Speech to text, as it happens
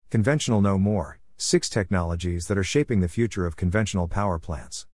Conventional no more. 6 technologies that are shaping the future of conventional power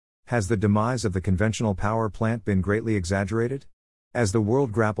plants. Has the demise of the conventional power plant been greatly exaggerated? As the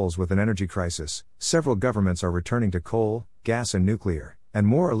world grapples with an energy crisis, several governments are returning to coal, gas and nuclear, and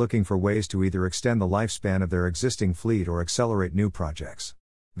more are looking for ways to either extend the lifespan of their existing fleet or accelerate new projects.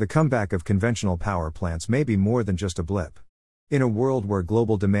 The comeback of conventional power plants may be more than just a blip. In a world where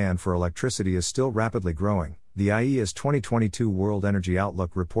global demand for electricity is still rapidly growing, the IEA's 2022 World Energy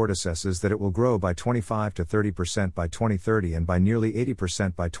Outlook report assesses that it will grow by 25 to 30% by 2030 and by nearly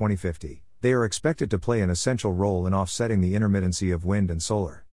 80% by 2050. They are expected to play an essential role in offsetting the intermittency of wind and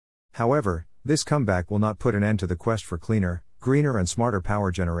solar. However, this comeback will not put an end to the quest for cleaner, greener and smarter power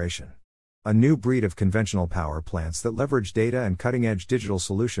generation. A new breed of conventional power plants that leverage data and cutting-edge digital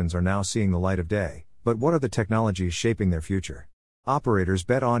solutions are now seeing the light of day. But what are the technologies shaping their future? Operators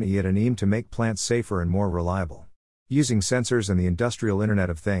bet on IET and aim to make plants safer and more reliable. Using sensors and the industrial Internet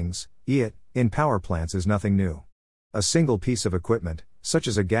of Things, IET, in power plants is nothing new. A single piece of equipment, such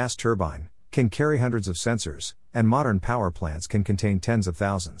as a gas turbine, can carry hundreds of sensors, and modern power plants can contain tens of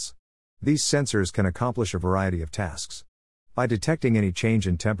thousands. These sensors can accomplish a variety of tasks. By detecting any change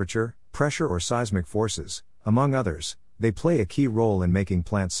in temperature, pressure or seismic forces, among others, they play a key role in making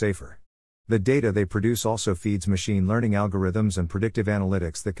plants safer. The data they produce also feeds machine learning algorithms and predictive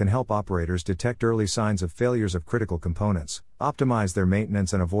analytics that can help operators detect early signs of failures of critical components, optimize their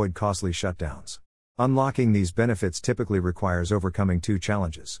maintenance and avoid costly shutdowns. Unlocking these benefits typically requires overcoming 2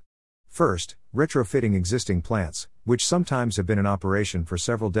 challenges. First, retrofitting existing plants, which sometimes have been in operation for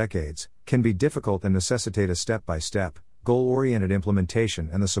several decades, can be difficult and necessitate a step-by-step, goal-oriented implementation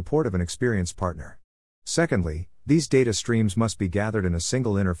and the support of an experienced partner. Secondly, these data streams must be gathered in a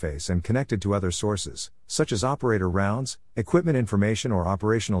single interface and connected to other sources, such as operator rounds, equipment information or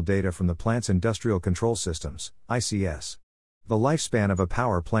operational data from the plant's industrial control systems, ICS. The lifespan of a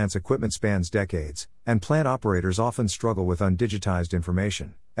power plant's equipment spans decades, and plant operators often struggle with undigitized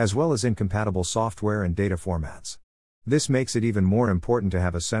information, as well as incompatible software and data formats. This makes it even more important to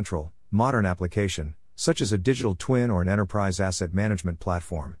have a central, modern application, such as a digital twin or an enterprise asset management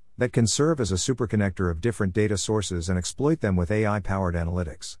platform, that can serve as a superconnector of different data sources and exploit them with AI-powered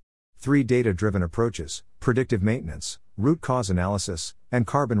analytics. 3 data-driven approaches: predictive maintenance, root cause analysis, and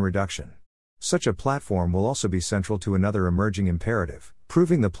carbon reduction. Such a platform will also be central to another emerging imperative,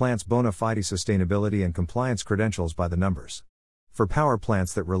 proving the plant's bona fide sustainability and compliance credentials by the numbers. For power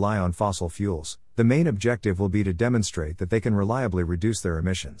plants that rely on fossil fuels, the main objective will be to demonstrate that they can reliably reduce their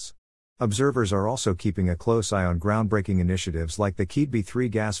emissions. Observers are also keeping a close eye on groundbreaking initiatives like the Keadby 3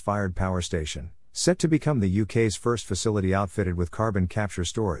 gas-fired power station, set to become the UK's first facility outfitted with carbon capture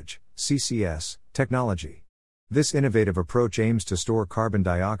storage, CCS, technology. This innovative approach aims to store carbon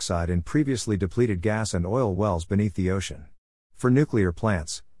dioxide in previously depleted gas and oil wells beneath the ocean. For nuclear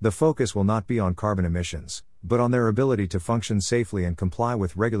plants, the focus will not be on carbon emissions, but on their ability to function safely and comply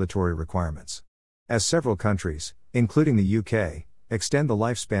with regulatory requirements. As several countries, including the UK, extend the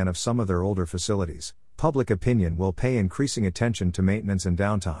lifespan of some of their older facilities, public opinion will pay increasing attention to maintenance and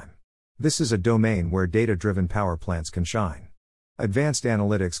downtime. This is a domain where data-driven power plants can shine. Advanced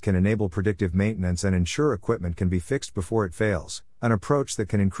analytics can enable predictive maintenance and ensure equipment can be fixed before it fails, an approach that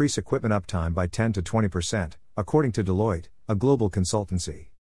can increase equipment uptime by 10 to 20%, according to Deloitte, a global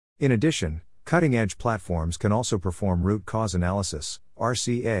consultancy. In addition, cutting-edge platforms can also perform root cause analysis,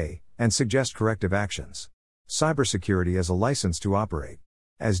 RCA, and suggest corrective actions. Cybersecurity as a license to operate.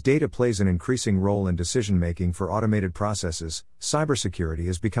 As data plays an increasing role in decision-making for automated processes, cybersecurity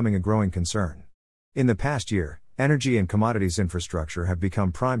is becoming a growing concern. In the past year, energy and commodities infrastructure have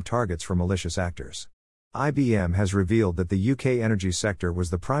become prime targets for malicious actors. IBM has revealed that the UK energy sector was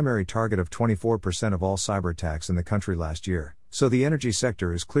the primary target of 24% of all cyber attacks in the country last year, so the energy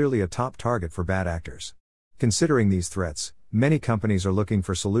sector is clearly a top target for bad actors. Considering these threats, many companies are looking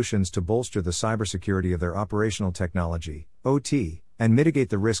for solutions to bolster the cybersecurity of their operational technology, OT, and mitigate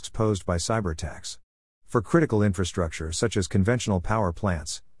the risks posed by cyber attacks. For critical infrastructure such as conventional power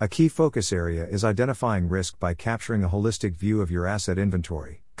plants, a key focus area is identifying risk by capturing a holistic view of your asset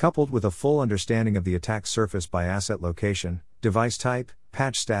inventory, coupled with a full understanding of the attack surface by asset location, device type,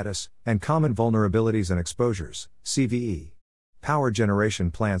 patch status, and common vulnerabilities and exposures, CVE. Power generation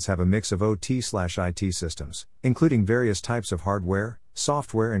plants have a mix of OT/IT systems, including various types of hardware,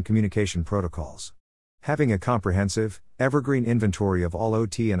 software and communication protocols. Having a comprehensive, evergreen inventory of all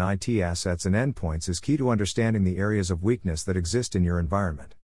OT and IT assets and endpoints is key to understanding the areas of weakness that exist in your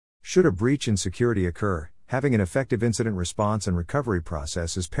environment. Should a breach in security occur, having an effective incident response and recovery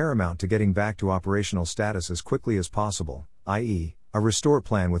process is paramount to getting back to operational status as quickly as possible, i.e., a restore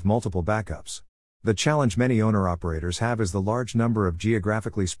plan with multiple backups. The challenge many owner-operators have is the large number of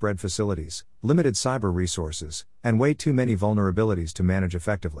geographically spread facilities, limited cyber resources, and way too many vulnerabilities to manage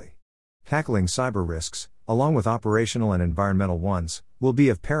effectively. Tackling cyber risks, along with operational and environmental ones, will be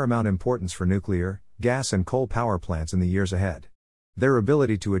of paramount importance for nuclear, gas and coal power plants in the years ahead. Their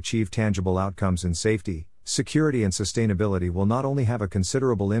ability to achieve tangible outcomes in safety, security and sustainability will not only have a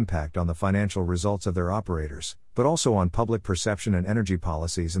considerable impact on the financial results of their operators, but also on public perception and energy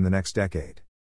policies in the next decade.